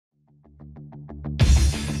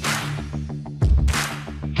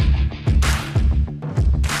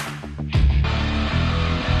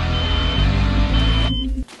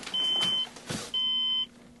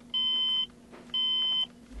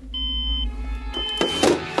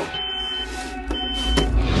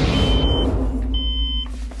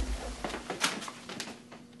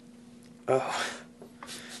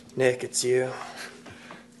Nick, it's you.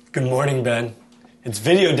 Good morning, Ben. It's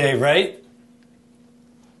video day, right?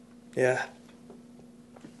 Yeah.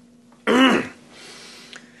 Okay.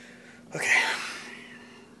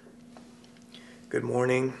 Good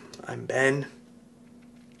morning, I'm Ben.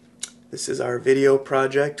 This is our video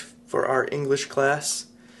project for our English class,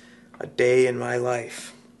 A Day in My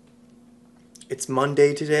Life. It's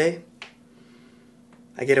Monday today.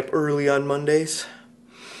 I get up early on Mondays,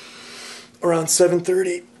 around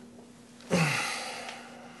 7:30.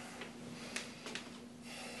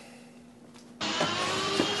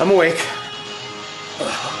 I'm awake.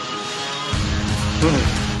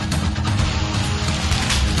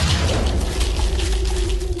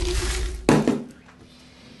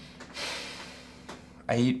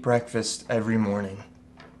 I eat breakfast every morning.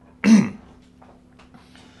 I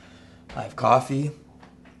have coffee,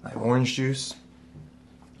 I have orange juice,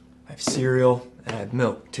 I have cereal, and I have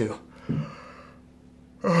milk too.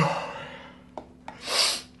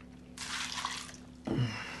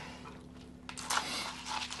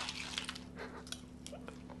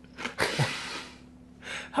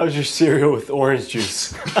 How's your cereal with orange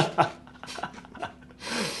juice?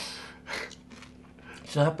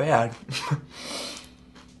 It's not bad.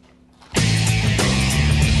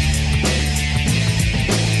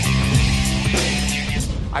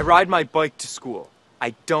 I ride my bike to school.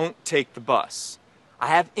 I don't take the bus. I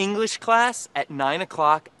have English class at 9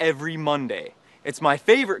 o'clock every Monday. It's my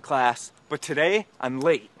favorite class, but today I'm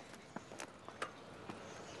late.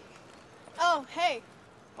 Oh, hey.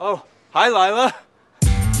 Oh, hi Lila.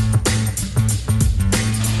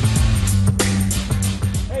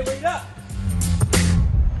 Hey, wait up!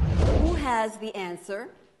 Who has the answer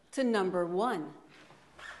to number 1?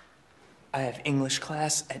 I have English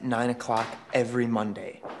class at 9 o'clock every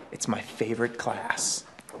Monday. It's my favorite class.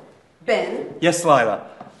 Ben? Yes, Lila.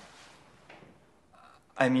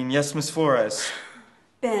 Yes, Miss Flores.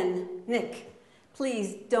 Ben, Nick,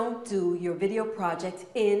 please don't do your video project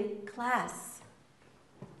in class.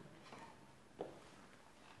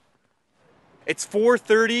 It's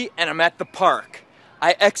 4:30 and I'm at the park.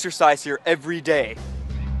 I exercise here every day.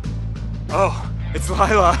 Oh, it's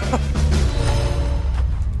Lila.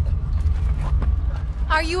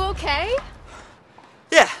 Are you okay?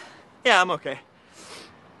 Yeah, I'm okay.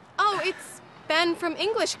 Oh, it's Ben from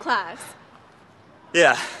English class.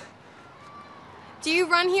 Yeah. Do you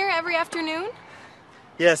run here every afternoon?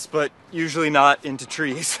 Yes, but usually not into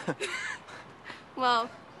trees. Well,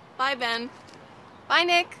 bye, Ben. Bye,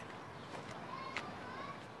 Nick.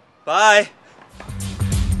 Bye.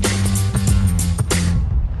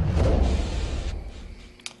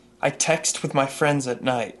 I text with my friends at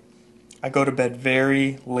night. I go to bed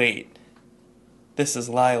very late. This is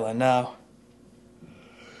Lila now.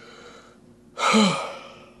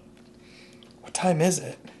 What time is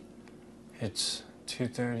it? It's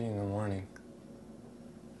 2:30 in the morning.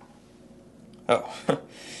 Oh,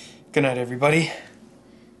 good night, everybody.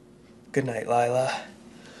 Good night, Lila.